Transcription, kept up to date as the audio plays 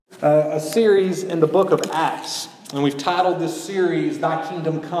a series in the book of Acts. And we've titled this series, Thy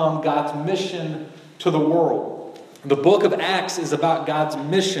Kingdom Come, God's Mission to the World. The book of Acts is about God's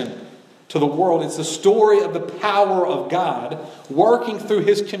mission to the world. It's the story of the power of God working through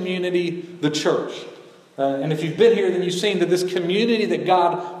His community, the church. And if you've been here, then you've seen that this community that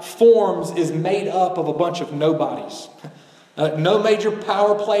God forms is made up of a bunch of nobodies. No major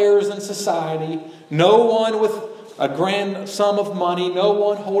power players in society. No one with a grand sum of money. No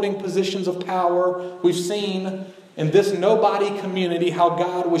one holding positions of power. We've seen in this nobody community how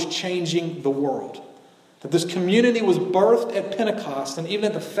God was changing the world. That this community was birthed at Pentecost, and even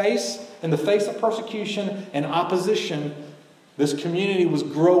in the face of persecution and opposition, this community was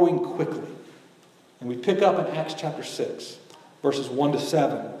growing quickly. And we pick up in Acts chapter 6, verses 1 to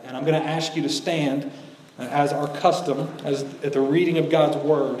 7. And I'm going to ask you to stand as our custom, as at the reading of God's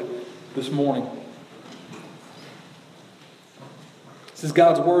Word this morning. This is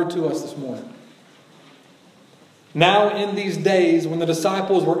God's Word to us this morning. Now in these days, when the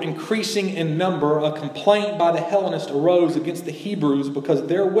disciples were increasing in number, a complaint by the Hellenists arose against the Hebrews because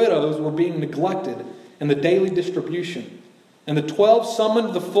their widows were being neglected in the daily distribution. And the 12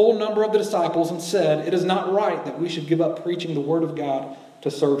 summoned the full number of the disciples and said, "It is not right that we should give up preaching the word of God to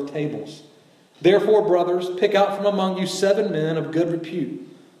serve tables. Therefore, brothers, pick out from among you 7 men of good repute,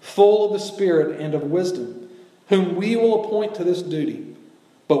 full of the Spirit and of wisdom, whom we will appoint to this duty.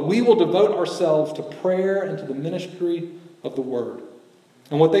 But we will devote ourselves to prayer and to the ministry of the word."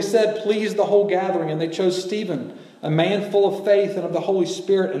 And what they said pleased the whole gathering, and they chose Stephen, a man full of faith and of the Holy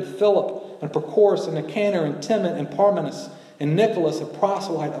Spirit, and Philip, and Prochorus, and Nicanor, and Timon, and Parmenas, and Nicholas, a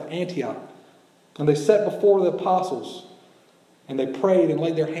proselyte of Antioch. And they set before the apostles, and they prayed and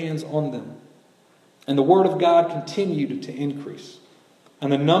laid their hands on them. And the word of God continued to increase.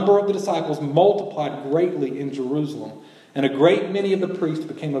 And the number of the disciples multiplied greatly in Jerusalem, and a great many of the priests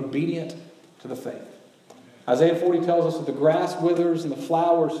became obedient to the faith. Isaiah 40 tells us that the grass withers and the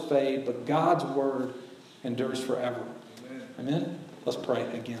flowers fade, but God's word endures forever. Amen? Let's pray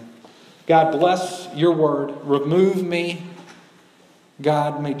again. God, bless your word. Remove me.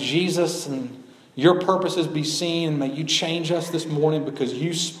 God, may Jesus and your purposes be seen, and may you change us this morning because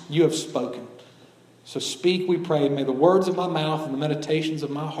you have spoken. So speak, we pray. May the words of my mouth and the meditations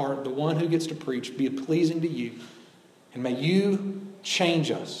of my heart, the one who gets to preach, be pleasing to you. And may you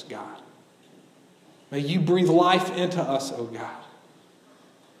change us, God. May you breathe life into us, oh God.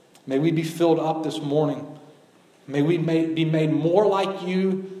 May we be filled up this morning. May we be made more like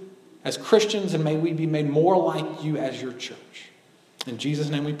you as Christians, and may we be made more like you as your church. In Jesus'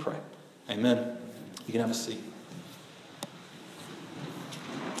 name we pray. Amen. You can have a seat.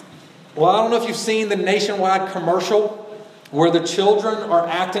 Well, I don't know if you've seen the nationwide commercial where the children are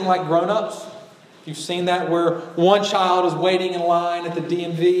acting like grown-ups. You've seen that, where one child is waiting in line at the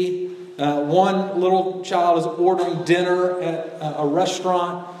DMV. One little child is ordering dinner at a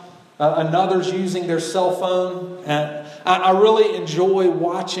restaurant. Another's using their cell phone. I really enjoy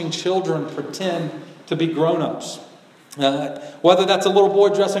watching children pretend to be grown-ups. Whether that's a little boy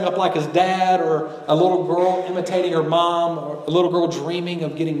dressing up like his dad, or a little girl imitating her mom, or a little girl dreaming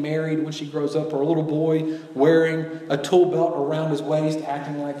of getting married when she grows up, or a little boy wearing a tool belt around his waist,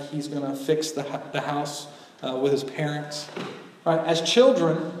 acting like he's going to fix the house with his parents. Right? As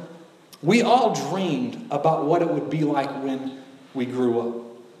children, we all dreamed about what it would be like when we grew up.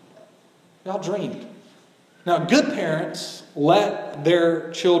 We all dreamed. Now, good parents let their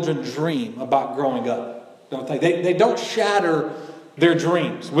children dream about growing up. Don't they? They don't shatter their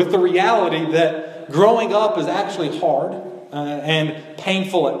dreams with the reality that growing up is actually hard and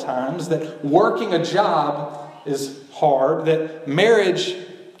painful at times, that working a job is hard, that marriage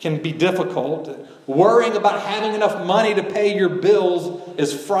can be difficult, that worrying about having enough money to pay your bills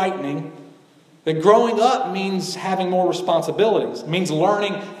is frightening, that growing up means having more responsibilities. It means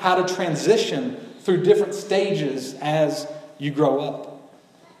learning how to transition through different stages as you grow up.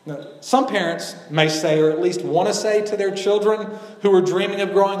 Now, some parents may say, or at least want to say to their children who are dreaming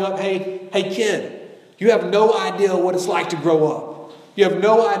of growing up, hey kid, you have no idea what it's like to grow up. You have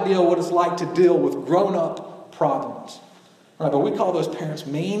no idea what it's like to deal with grown-up problems. Right, but we call those parents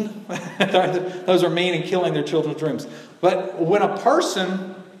mean. Those are mean and killing their children's dreams. But when a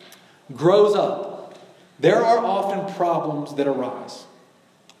person grows up, there are often problems that arise.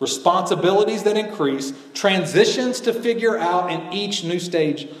 Responsibilities that increase, transitions to figure out in each new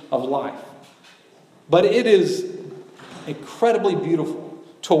stage of life. But it is incredibly beautiful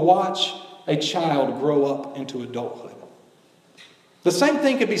to watch a child grow up into adulthood. The same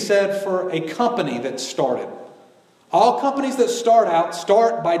thing could be said for a company that started. All companies that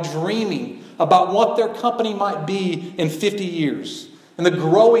start by dreaming about what their company might be in 50 years. and the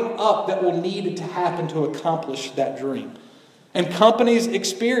growing up that will need to happen to accomplish that dream. And companies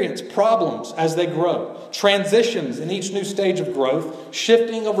experience problems as they grow, transitions in each new stage of growth,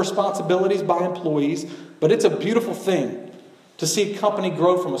 shifting of responsibilities by employees. But it's a beautiful thing to see a company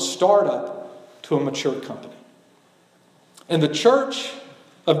grow from a startup to a mature company. And the church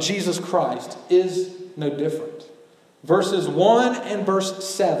of Jesus Christ is no different. Verses 1 and verse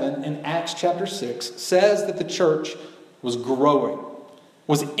 7 in Acts chapter 6 says that the church was growing,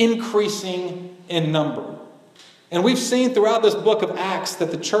 was increasing in number. And we've seen throughout this book of Acts that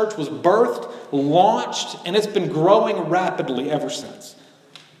the church was birthed, launched, and it's been growing rapidly ever since.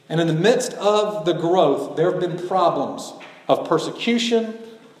 And in the midst of the growth, there have been problems of persecution,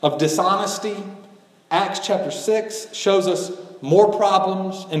 of dishonesty. Acts chapter 6 shows us more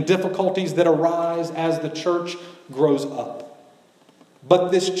problems and difficulties that arise as the church grows up. But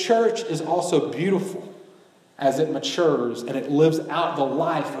this church is also beautiful as it matures and it lives out the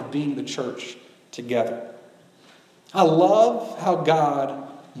life of being the church together. I love how God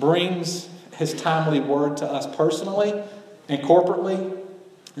brings His timely word to us personally and corporately.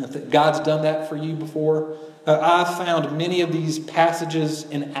 And if God's done that for you before. I've found many of these passages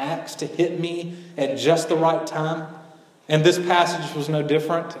in Acts to hit me at just the right time. And this passage was no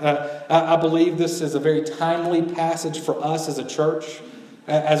different. I believe this is a very timely passage for us as a church.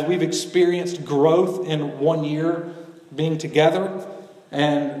 As we've experienced growth in 1 year being together.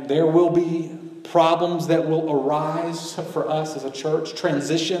 And there will be problems that will arise for us as a church,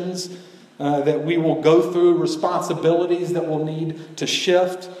 transitions that we will go through, responsibilities that we'll need to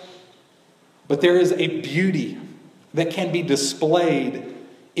shift. But there is a beauty that can be displayed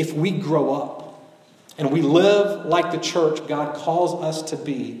if we grow up and we live like the church God calls us to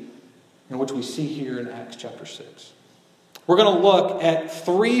be, in which we see here in Acts chapter 6. We're going to look at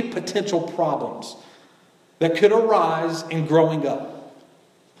 3 potential problems that could arise in growing up,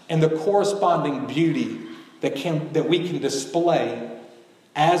 and the corresponding beauty that we can display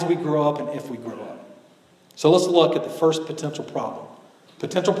as we grow up and if we grow up. So let's look at the first potential problem.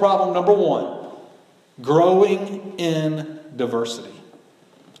 Potential problem number 1, growing in diversity.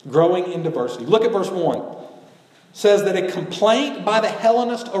 Growing in diversity. Look at verse 1. It says that a complaint by the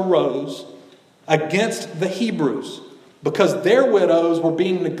Hellenists arose against the Hebrews because their widows were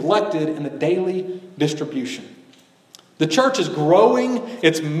being neglected in the daily distribution. The church is growing,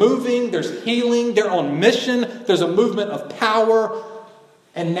 it's moving, there's healing, they're on mission, there's a movement of power,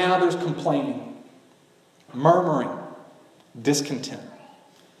 and now there's complaining, murmuring, discontent.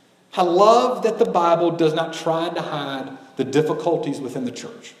 I love that the Bible does not try to hide the difficulties within the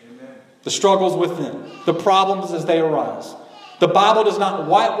church, the struggles within, the problems as they arise. The Bible does not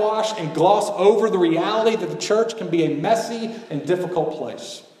whitewash and gloss over the reality that the church can be a messy and difficult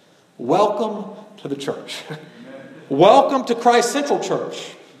place. Welcome to the church. Welcome to Christ Central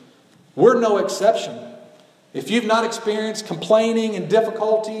Church. We're no exception. If you've not experienced complaining and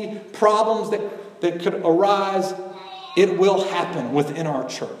difficulty, problems that could arise, it will happen within our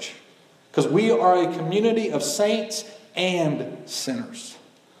church. Because we are a community of saints and sinners.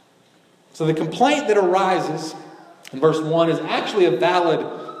 So the complaint that arises in verse 1 is actually a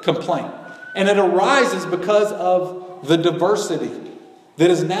valid complaint. And it arises because of the diversity that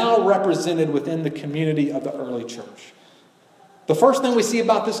is now represented within the community of the early church. The first thing we see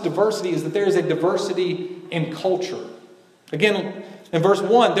about this diversity is that there is a diversity in culture. Again, in verse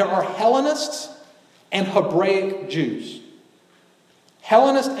 1, there are Hellenists and Hebraic Jews.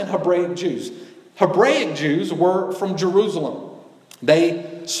 Hellenists and Hebraic Jews. Hebraic Jews were from Jerusalem.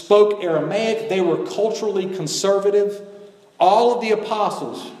 They spoke Aramaic. They were culturally conservative. All of the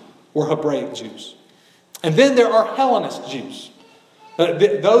apostles were Hebraic Jews. And then there are Hellenist Jews.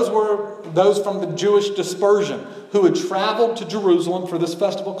 Those were those from the Jewish dispersion who had traveled to Jerusalem for this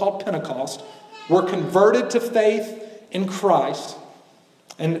festival called Pentecost, were converted to faith in Christ.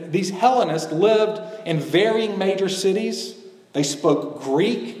 And these Hellenists lived in varying major cities. They spoke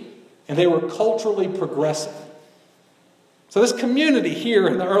Greek, and they were culturally progressive. So this community here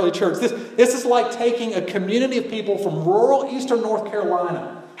in the early church, this is like taking a community of people from rural eastern North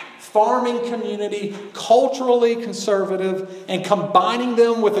Carolina, farming community, culturally conservative, and combining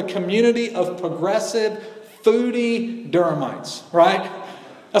them with a community of progressive, foodie Durhamites, right?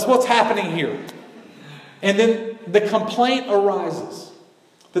 That's what's happening here. And then the complaint arises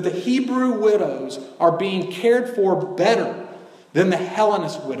that the Hebrew widows are being cared for better than the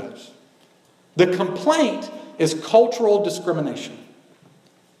Hellenist widows. The complaint is cultural discrimination.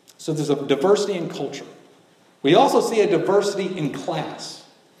 So there's a diversity in culture. We also see a diversity in class.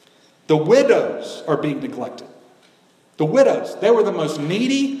 The widows are being neglected. The widows, they were the most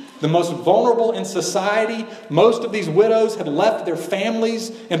needy, the most vulnerable in society. Most of these widows had left their families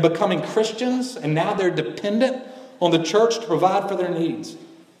and becoming Christians, and now they're dependent on the church to provide for their needs.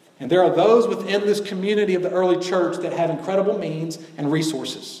 And there are those within this community of the early church that have incredible means and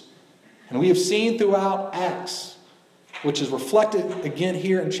resources. And we have seen throughout Acts, which is reflected again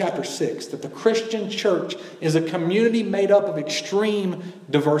here in chapter 6, that the Christian church is a community made up of extreme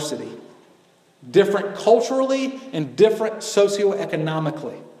diversity. Different culturally and different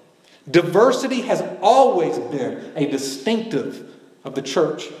socioeconomically. Diversity has always been a distinctive of the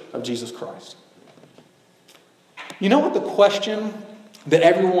Church of Jesus Christ. You know what the question that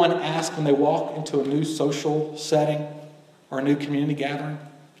everyone asks when they walk into a new social setting or a new community gathering?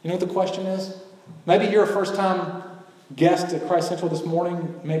 You know what the question is? Maybe you're a first-time guest at Christ Central this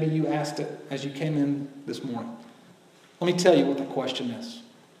morning. Maybe you asked it as you came in this morning. Let me tell you what the question is.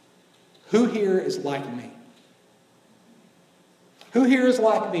 Who here is like me? Who here is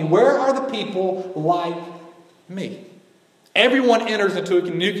like me? Where are the people like me? Everyone enters into a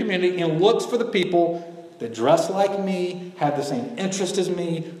new community and looks for the people that dress like me, have the same interest as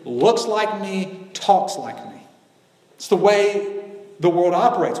me, looks like me, talks like me. It's the way the world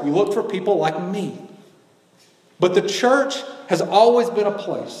operates. We look for people like me. But the church has always been a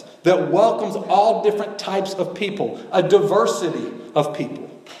place that welcomes all different types of people, a diversity of people.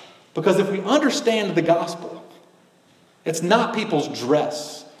 Because if we understand the gospel, it's not people's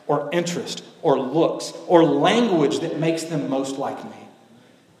dress or interest or looks or language that makes them most like me.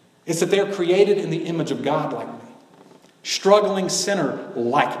 It's that they're created in the image of God like me. Struggling sinner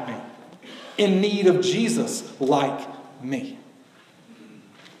like me. In need of Jesus like me.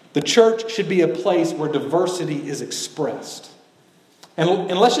 The church should be a place where diversity is expressed. And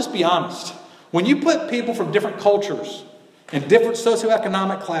let's just be honest. When you put people from different cultures and different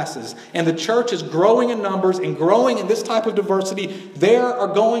socioeconomic classes, and the church is growing in numbers and growing in this type of diversity, there are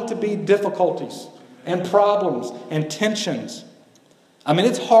going to be difficulties and problems and tensions. I mean,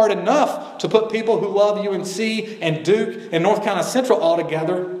 it's hard enough to put people who love UNC and Duke and North Carolina Central all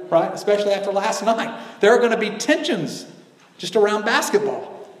together, right? Especially after last night. There are going to be tensions just around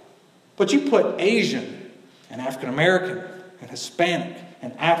basketball. But you put Asian and African American and Hispanic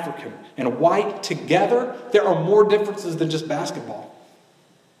and African and white together, there are more differences than just basketball.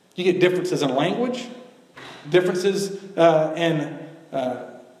 You get differences in language, differences in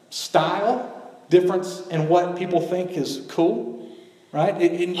style, difference in what people think is cool, right?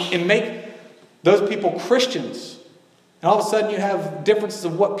 And make those people Christians. And all of a sudden you have differences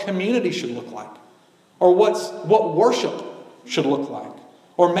of what community should look like, or what worship should look like,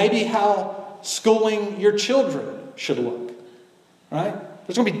 or maybe how schooling your children should look, right?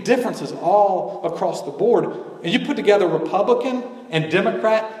 There's going to be differences all across the board. And you put together Republican and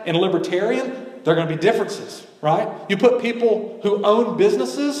Democrat and Libertarian, there are going to be differences, right? You put people who own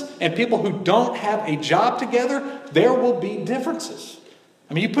businesses and people who don't have a job together, there will be differences.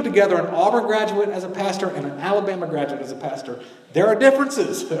 I mean, you put together an Auburn graduate as a pastor and an Alabama graduate as a pastor, there are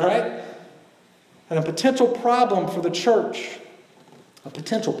differences, all right? And a potential problem for the church, a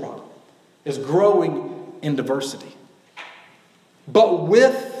potential problem, is growing in diversity. But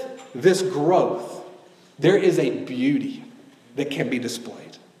with this growth, there is a beauty that can be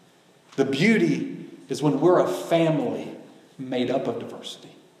displayed. The beauty is when we're a family made up of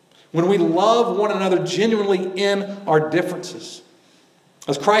diversity. When we love one another genuinely in our differences.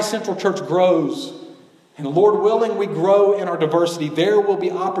 As Christ Central Church grows, and Lord willing, we grow in our diversity, there will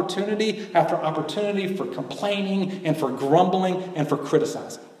be opportunity after opportunity for complaining and for grumbling and for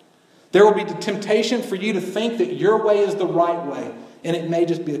criticizing. There will be the temptation for you to think that your way is the right way, and it may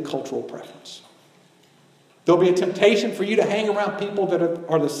just be a cultural preference. There'll be a temptation for you to hang around people that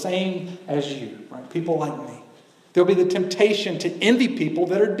are the same as you, right? People like me. There'll be the temptation to envy people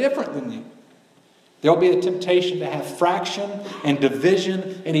that are different than you. There'll be a temptation to have fraction and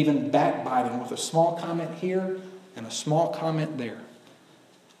division and even backbiting with a small comment here and a small comment there.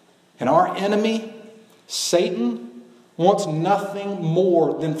 And our enemy, Satan, wants nothing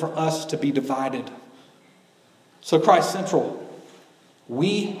more than for us to be divided. So Christ Central,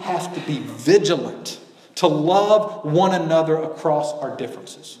 we have to be vigilant to love one another across our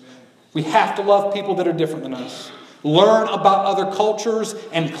differences. We have to love people that are different than us. Learn about other cultures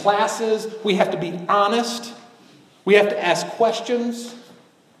and classes. We have to be honest. We have to ask questions.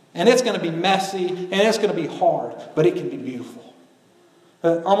 And it's going to be messy and it's going to be hard, but it can be beautiful.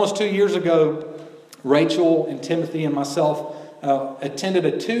 Almost 2 years ago, Rachel and Timothy and myself attended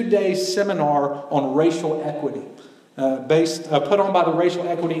a 2-day seminar on racial equity, put on by the Racial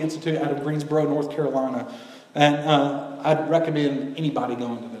Equity Institute out of Greensboro, North Carolina. And I'd recommend anybody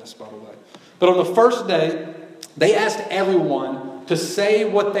going to this, by the way. But on the first day, They asked everyone to say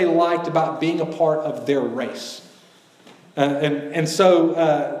what they liked about being a part of their race.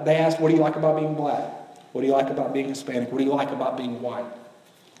 So they asked, what do you like about being black? What do you like about being Hispanic? What do you like about being white?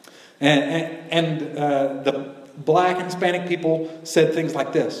 And the black and Hispanic people said things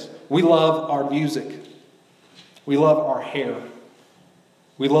like this. We love our music. We love our hair.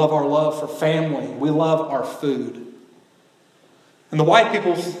 We love our love for family. We love our food. And the white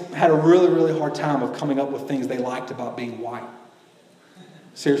people had a really, really hard time of coming up with things they liked about being white.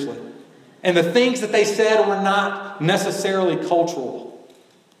 Seriously. And the things that they said were not necessarily cultural.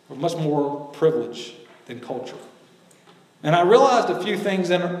 They were much more privilege than culture. And I realized a few things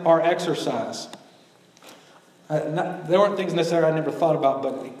in our exercise. There weren't things necessarily I never thought about,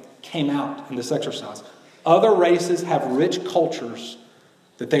 but it came out in this exercise. Other races have rich cultures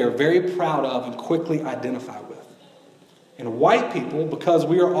that they are very proud of and quickly identify with. And white people, because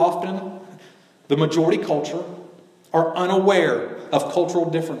we are often the majority culture, are unaware of cultural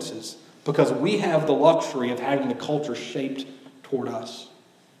differences because we have the luxury of having the culture shaped toward us.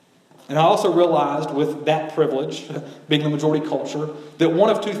 And I also realized with that privilege, being the majority culture, that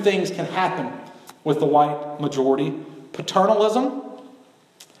one of two things can happen with the white majority: paternalism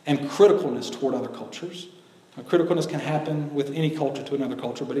and criticalness toward other cultures. Now, criticalness can happen with any culture to another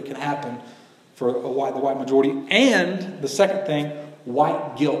culture, but it can happen for the white majority. And the second thing,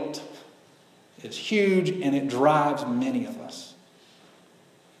 white guilt is huge, and it drives many of us.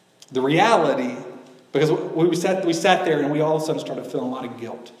 The reality, because we sat there and we all of a sudden started feeling a lot of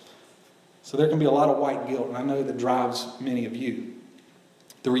guilt. So there can be a lot of white guilt, and I know that drives many of you.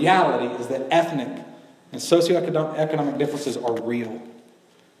 The reality is that ethnic and socioeconomic differences are real.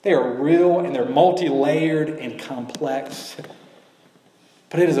 They are real, and they're multi-layered and complex.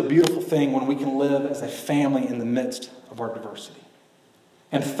 But it is a beautiful thing when we can live as a family in the midst of our diversity.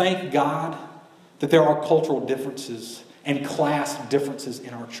 And thank God that there are cultural differences and class differences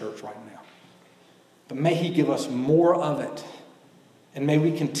in our church right now. But may He give us more of it, and may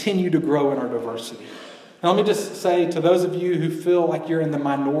we continue to grow in our diversity. Now, let me just say to those of you who feel like you're in the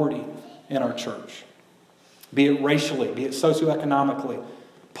minority in our church, be it racially, be it socioeconomically,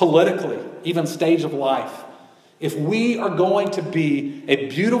 politically, even stage of life, if we are going to be a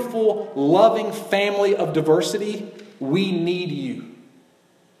beautiful, loving family of diversity, we need you.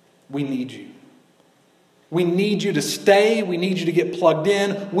 We need you. We need you to stay. We need you to get plugged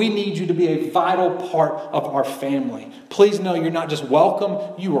in. We need you to be a vital part of our family. Please know you're not just welcome,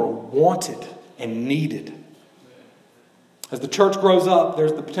 you are wanted and needed. As the church grows up,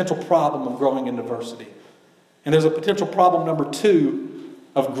 there's the potential problem of growing in diversity. And there's a potential problem number 2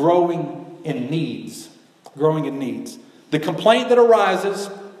 of growing in needs. Growing in needs. The complaint that arises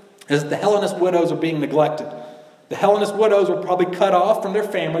is that the Hellenist widows are being neglected. The Hellenist widows were probably cut off from their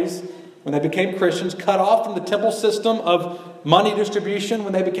families when they became Christians, cut off from the temple system of money distribution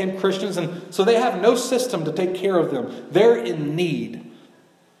when they became Christians, and so they have no system to take care of them. They're in need.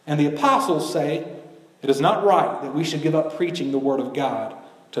 And the apostles say it is not right that we should give up preaching the word of God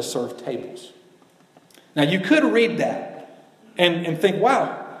to serve tables. Now you could read that and think,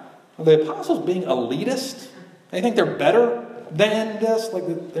 wow, are the apostles being elitist? They think they're better than this?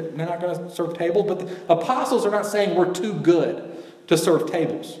 Like they're not going to serve tables? But the apostles are not saying we're too good to serve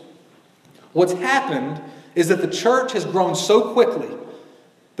tables. What's happened is that the church has grown so quickly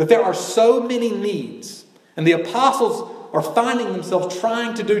that there are so many needs. And the apostles are finding themselves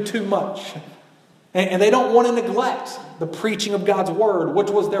trying to do too much. And they don't want to neglect the preaching of God's word, which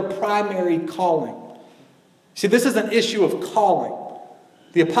was their primary calling. See, this is an issue of calling.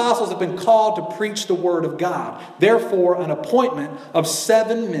 The apostles have been called to preach the word of God. Therefore, an appointment of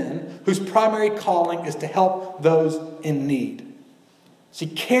 7 men whose primary calling is to help those in need. See,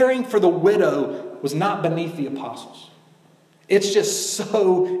 caring for the widow was not beneath the apostles. It's just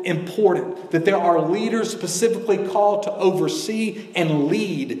so important that there are leaders specifically called to oversee and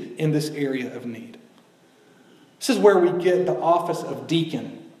lead in this area of need. This is where we get the office of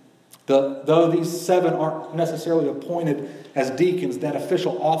deacon. Though these 7 aren't necessarily appointed as deacons, that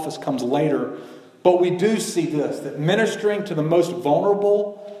official office comes later. But we do see this, that ministering to the most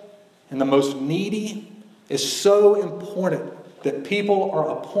vulnerable and the most needy is so important that people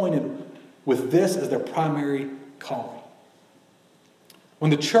are appointed with this as their primary calling.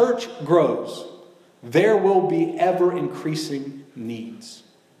 When the church grows, there will be ever-increasing needs.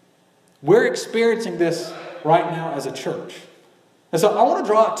 We're experiencing this right now as a church. And so I want to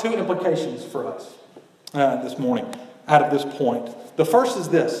draw out 2 implications for us this morning out of this point. The first is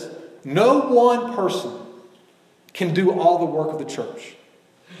this: no one person can do all the work of the church.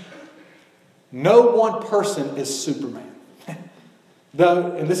 No one person is Superman.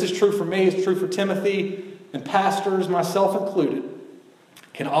 Though, and this is true for me, it's true for Timothy, and pastors, myself included,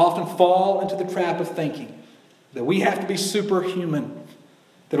 can often fall into the trap of thinking that we have to be superhuman,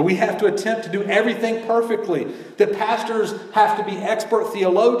 that we have to attempt to do everything perfectly, that pastors have to be expert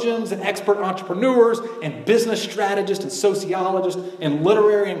theologians and expert entrepreneurs and business strategists and sociologists and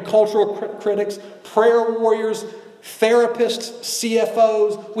literary and cultural critics, prayer warriors, therapists,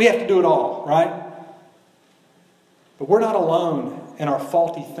 CFOs. We have to do it all, right? But we're not alone in our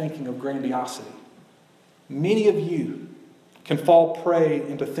faulty thinking of grandiosity. Many of you can fall prey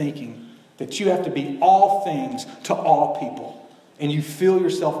into thinking that you have to be all things to all people. And you feel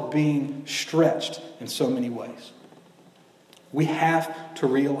yourself being stretched in so many ways. We have to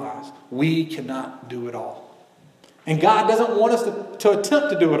realize we cannot do it all. And God doesn't want us to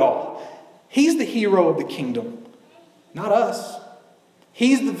attempt to do it all. He's the hero of the kingdom, not us.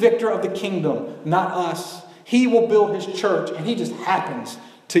 He's the victor of the kingdom, not us. He will build his church, and he just happens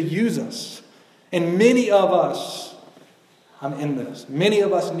to use us. And many of us, I'm in this, many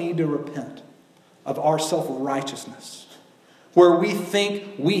of us need to repent of our self-righteousness, where we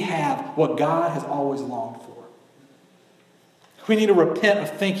think we have what God has always longed for. We need to repent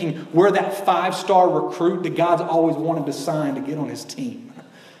of thinking we're that 5-star recruit that God's always wanted to sign to get on his team.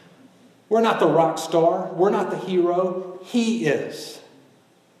 We're not the rock star. We're not the hero. He is.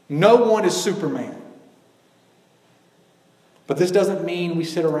 No one is Superman. But this doesn't mean we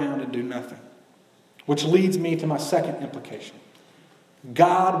sit around and do nothing. Which leads me to my second implication.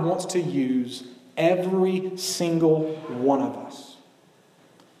 God wants to use every single one of us.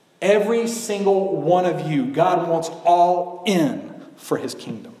 Every single one of you, God wants all in for his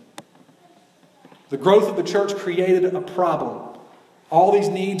kingdom. The growth of the church created a problem. All these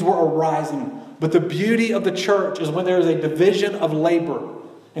needs were arising. But the beauty of the church is when there is a division of labor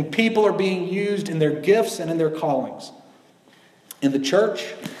and people are being used in their gifts and in their callings. In the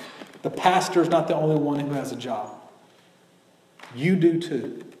church, the pastor is not the only one who has a job. You do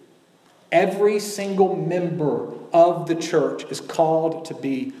too. Every single member of the church is called to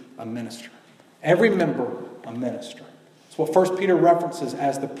be a minister. Every member, a minister. It's what 1 Peter references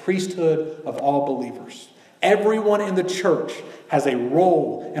as the priesthood of all believers. Everyone in the church has a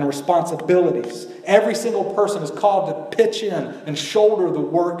role and responsibilities. Every single person is called to pitch in and shoulder the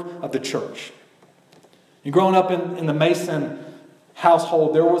work of the church. And growing up in the Mason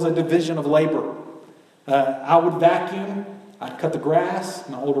household, there was a division of labor. I would vacuum. I'd cut the grass.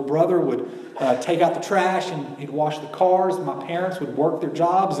 My older brother would take out the trash and he'd wash the cars. My parents would work their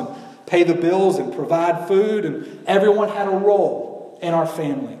jobs and pay the bills and provide food. And everyone had a role in our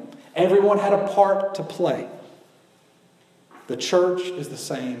family. Everyone had a part to play. The church is the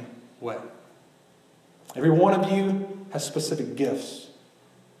same way. Every one of you has specific gifts.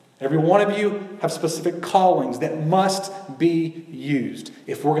 Every one of you have specific callings that must be used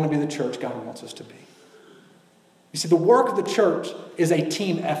if we're going to be the church God wants us to be. You see, the work of the church is a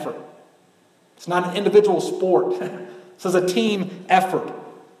team effort. It's not an individual sport. This is a team effort.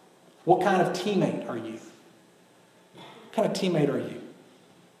 What kind of teammate are you? What kind of teammate are you?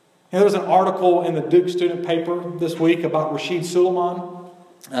 There was an article in the Duke student paper this week about Rasheed Suleiman.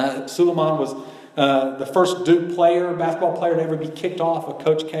 Suleiman was the first Duke basketball player to ever be kicked off a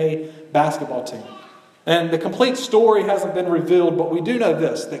Coach K basketball team. And the complete story hasn't been revealed, but we do know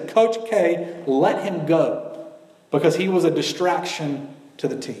this, that Coach K let him go because he was a distraction to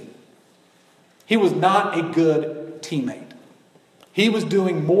the team. He was not a good teammate. He was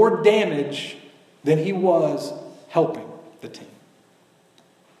doing more damage than he was helping the team.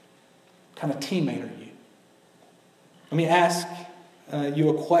 What kind of teammate are you? Let me ask you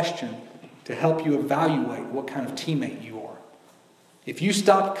a question to help you evaluate what kind of teammate you are. If you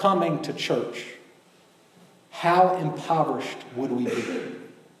stopped coming to church, how impoverished would we be?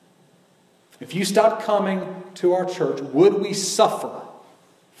 If you stopped coming to our church, would we suffer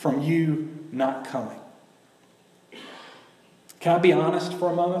from you not coming? Can I be honest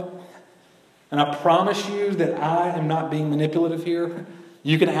for a moment? And I promise you that I am not being manipulative here.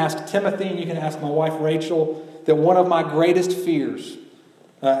 You can ask Timothy and you can ask my wife Rachel that one of my greatest fears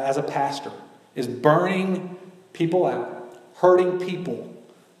as a pastor is burning people out, hurting people,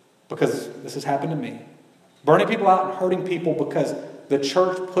 because this has happened to me. Burning people out and hurting people because the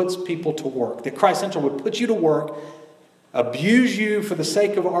church puts people to work. That Christ Central would put you to work, abuse you for the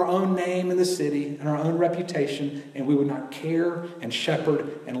sake of our own name in the city and our own reputation, and we would not care and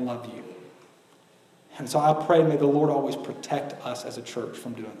shepherd and love you. And so I pray, may the Lord always protect us as a church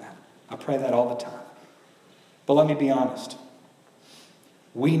from doing that. I pray that all the time. But let me be honest.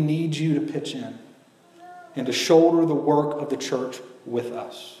 We need you to pitch in and to shoulder the work of the church with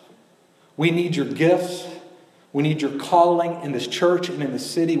us. We need your gifts. We need your calling in this church and in the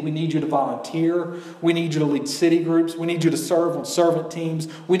city. We need you to volunteer. We need you to lead city groups. We need you to serve on servant teams.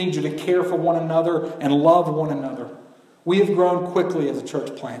 We need you to care for one another and love one another. We have grown quickly as a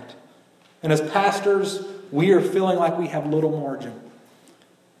church plant. And as pastors, we are feeling like we have little margin.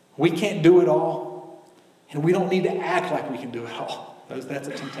 We can't do it all. And we don't need to act like we can do it all. That's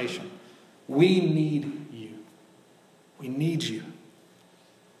a temptation. We need you. We need you.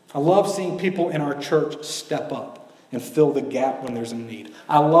 I love seeing people in our church step up and fill the gap when there's a need.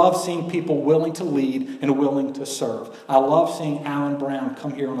 I love seeing people willing to lead and willing to serve. I love seeing Alan Brown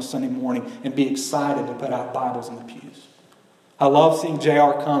come here on a Sunday morning and be excited to put out Bibles in the pews. I love seeing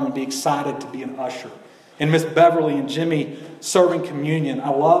JR come and be excited to be an usher. And Miss Beverly and Jimmy serving communion. I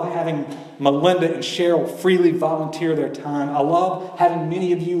love having Melinda and Cheryl freely volunteer their time. I love having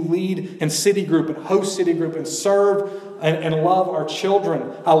many of you lead in city group and host city group and serve and love our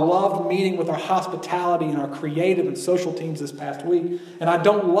children. I loved meeting with our hospitality and our creative and social teams this past week. And I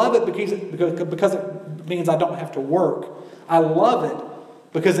don't love it because it means I don't have to work. I love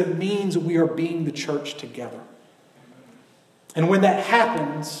it because it means we are being the church together. And when that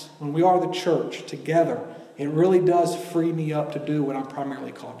happens, when we are the church together, it really does free me up to do what I'm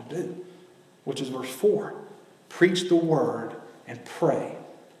primarily called to do, which is verse 4. Preach the word and pray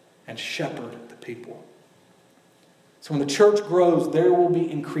and shepherd the people. So when the church grows, there will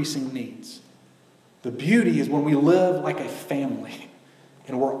be increasing needs. The beauty is when we live like a family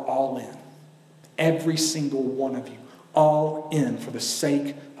and we're all in. Every single one of you, all in for the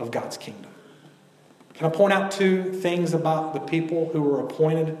sake of God's kingdom. Can I point out two things about the people who were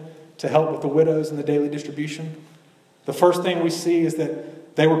appointed to help with the widows and the daily distribution? The first thing we see is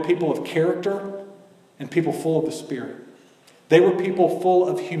that they were people of character and people full of the Spirit. They were people full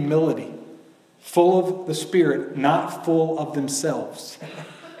of humility, full of the Spirit, not full of themselves.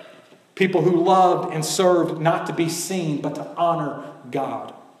 People who loved and served not to be seen, but to honor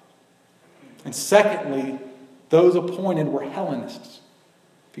God. And secondly, those appointed were Hellenists.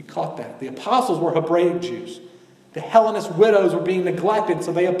 If you caught that. The apostles were Hebraic Jews. The Hellenist widows were being neglected,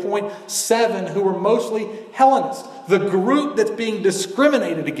 so they appoint 7 who were mostly Hellenists. The group that's being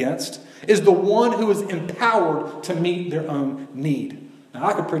discriminated against is the one who is empowered to meet their own need. Now,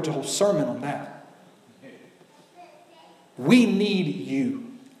 I could preach a whole sermon on that. We need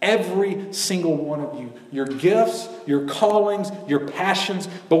you. Every single one of you. Your gifts, your callings, your passions.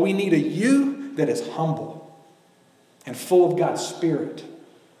 But we need a you that is humble and full of God's Spirit.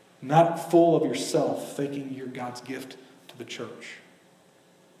 Not full of yourself, thinking you're God's gift to the church.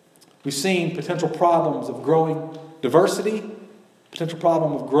 We've seen potential problems of growing diversity, potential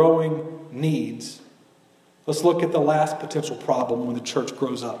problem of growing needs. Let's look at the last potential problem when the church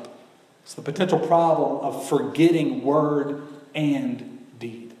grows up. It's the potential problem of forgetting word and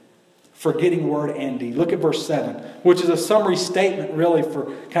deed. Forgetting word and deed. Look at verse 7, which is a summary statement really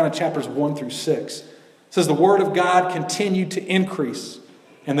for kind of chapters 1 through 6. It says, the word of God continued to increase,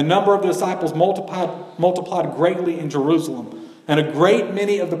 and the number of the disciples multiplied greatly in Jerusalem. And a great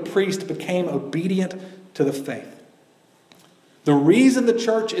many of the priests became obedient to the faith. The reason the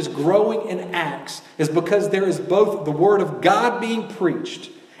church is growing in Acts is because there is both the word of God being preached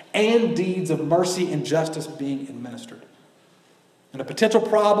and deeds of mercy and justice being administered. And a potential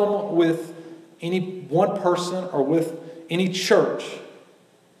problem with any one person or with any church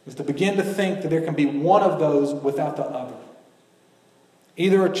is to begin to think that there can be one of those without the other.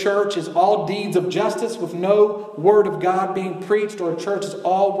 Either a church is all deeds of justice with no word of God being preached, or a church is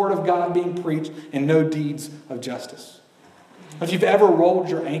all word of God being preached and no deeds of justice. If you've ever rolled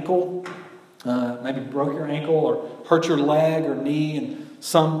your ankle, maybe broke your ankle or hurt your leg or knee in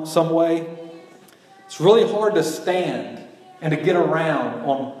some way, it's really hard to stand and to get around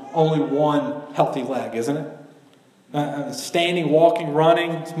on only one healthy leg, isn't it? Standing, walking,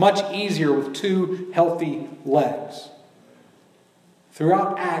 running, it's much easier with 2 healthy legs.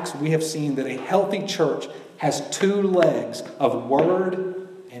 Throughout Acts, we have seen that a healthy church has 2 legs of word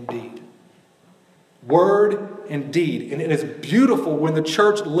and deed. Word and deed. And it is beautiful when the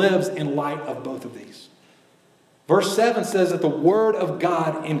church lives in light of both of these. Verse 7 says that the word of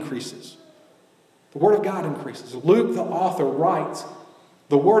God increases. The word of God increases. Luke, the author, writes,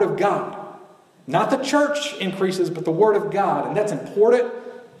 the word of God. Not the church increases, but the word of God. And that's important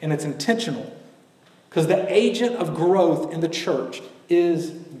and it's intentional. Because the agent of growth in the church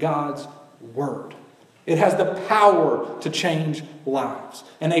is God's word. It has the power to change lives.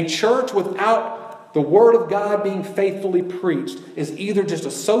 And a church without the word of God being faithfully preached is either just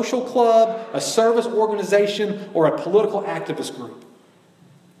a social club, a service organization, or a political activist group.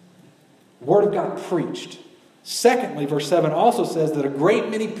 Word of God preached. Secondly, verse 7 also says that a great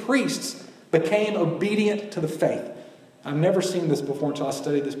many priests became obedient to the faith. I've never seen this before until I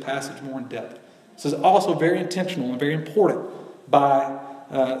studied this passage more in depth. This is also very intentional and very important by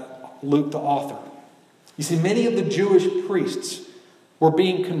Luke, the author. You see, many of the Jewish priests were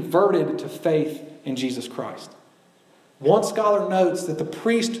being converted to faith in Jesus Christ. One scholar notes that the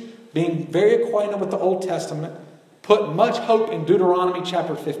priest, being very acquainted with the Old Testament, put much hope in Deuteronomy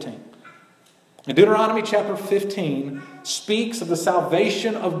chapter 15. And Deuteronomy chapter 15 speaks of the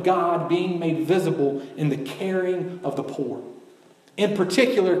salvation of God being made visible in the caring of the poor. In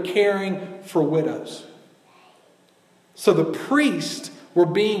particular, caring for widows. So the priests were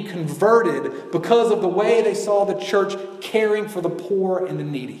being converted because of the way they saw the church caring for the poor and the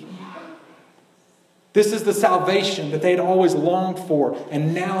needy. This is the salvation that they had always longed for,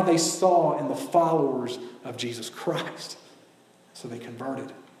 and now they saw in the followers of Jesus Christ. So they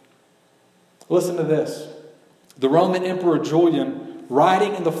converted. Listen to this. The Roman Emperor Julian,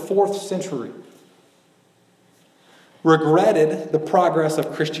 writing in the 4th century, regretted the progress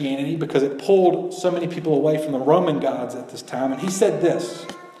of Christianity because it pulled so many people away from the Roman gods at this time. And he said this,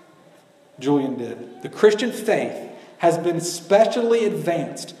 Julian did, "The Christian faith has been specially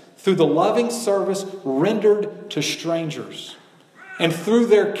advanced through the loving service rendered to strangers and through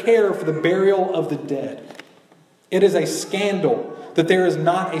their care for the burial of the dead. It is a scandal that there is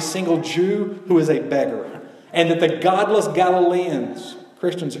not a single Jew who is a beggar, and that the godless Galileans,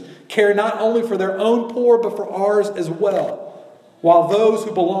 Christians, care not only for their own poor, but for ours as well, while those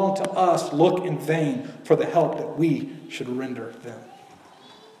who belong to us look in vain for the help that we should render them."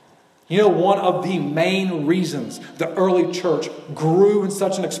 You know, one of the main reasons the early church grew in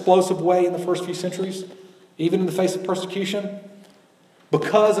such an explosive way in the first few centuries, even in the face of persecution,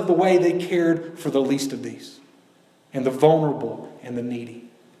 because of the way they cared for the least of these, and the vulnerable and the needy.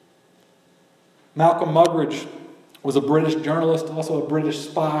 Malcolm Muggeridge was a British journalist, also a British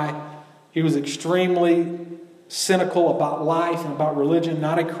spy. He was extremely cynical about life and about religion,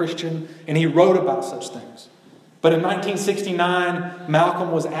 not a Christian, and he wrote about such things. But in 1969,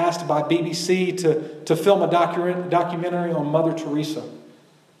 Malcolm was asked by BBC to film a documentary on Mother Teresa.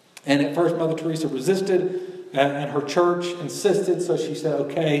 And at first, Mother Teresa resisted, and her church insisted, so she said,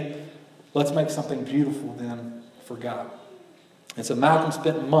 okay, let's make something beautiful then for God. And so Malcolm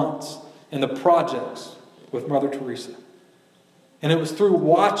spent months in the projects with Mother Teresa. And it was through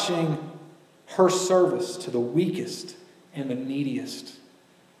watching her service to the weakest and the neediest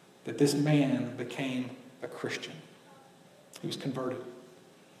that this man became a Christian. He was converted.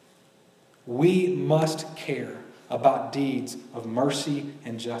 We must care about deeds of mercy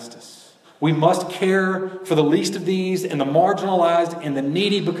and justice. We must care for the least of these and the marginalized and the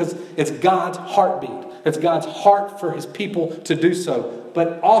needy because it's God's heartbeat. It's God's heart for His people to do so.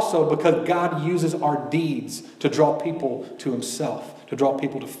 But also because God uses our deeds to draw people to Himself, to draw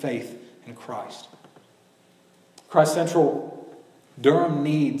people to faith in Christ. Christ Central Durham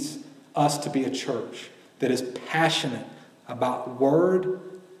needs us to be a church that is passionate about word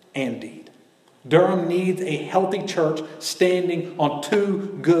and deed. Durham needs a healthy church standing on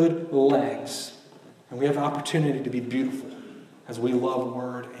two good legs. And we have an opportunity to be beautiful as we love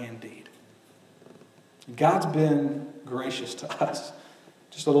word and deed. God's been gracious to us.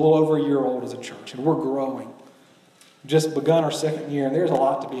 Just a little over a year old as a church, and we're growing. We've just begun our 2nd year, and there's a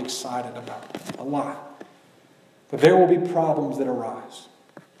lot to be excited about. A lot. But there will be problems that arise.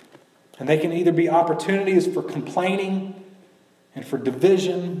 And they can either be opportunities for complaining and for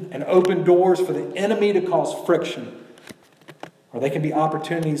division and open doors for the enemy to cause friction. Or they can be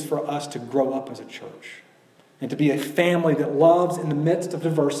opportunities for us to grow up as a church and to be a family that loves in the midst of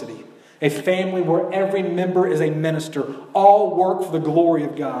diversity. A family where every member is a minister, all work for the glory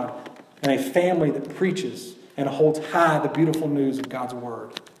of God, and a family that preaches and holds high the beautiful news of God's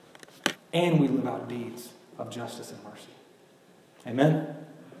word. And we live out deeds of justice and mercy. Amen?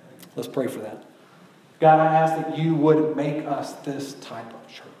 Let's pray for that. God, I ask that you would make us this type of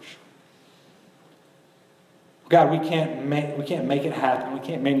church. God, we can't make it happen. We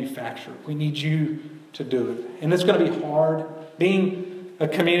can't manufacture it. We need you to do it. And it's going to be hard. Being a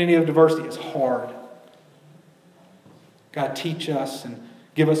community of diversity is hard. God, teach us and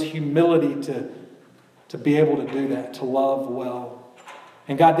give us humility to be able to do that, to love well.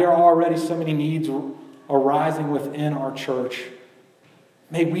 And God, there are already so many needs arising within our church.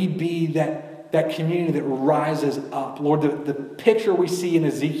 May we be that community that rises up. Lord, the picture we see in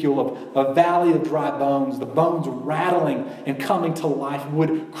Ezekiel of a valley of dry bones, the bones rattling and coming to life.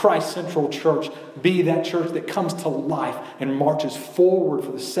 Would Christ Central Church be that church that comes to life and marches forward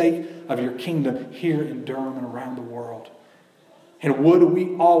for the sake of your kingdom here in Durham and around the world? And would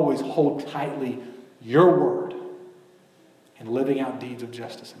we always hold tightly your word in living out deeds of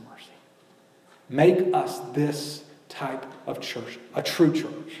justice and mercy? Make us this type of church, a true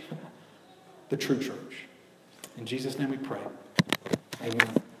church, the true church. In Jesus' name we pray.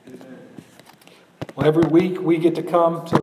 Amen. Well, every week we get to come to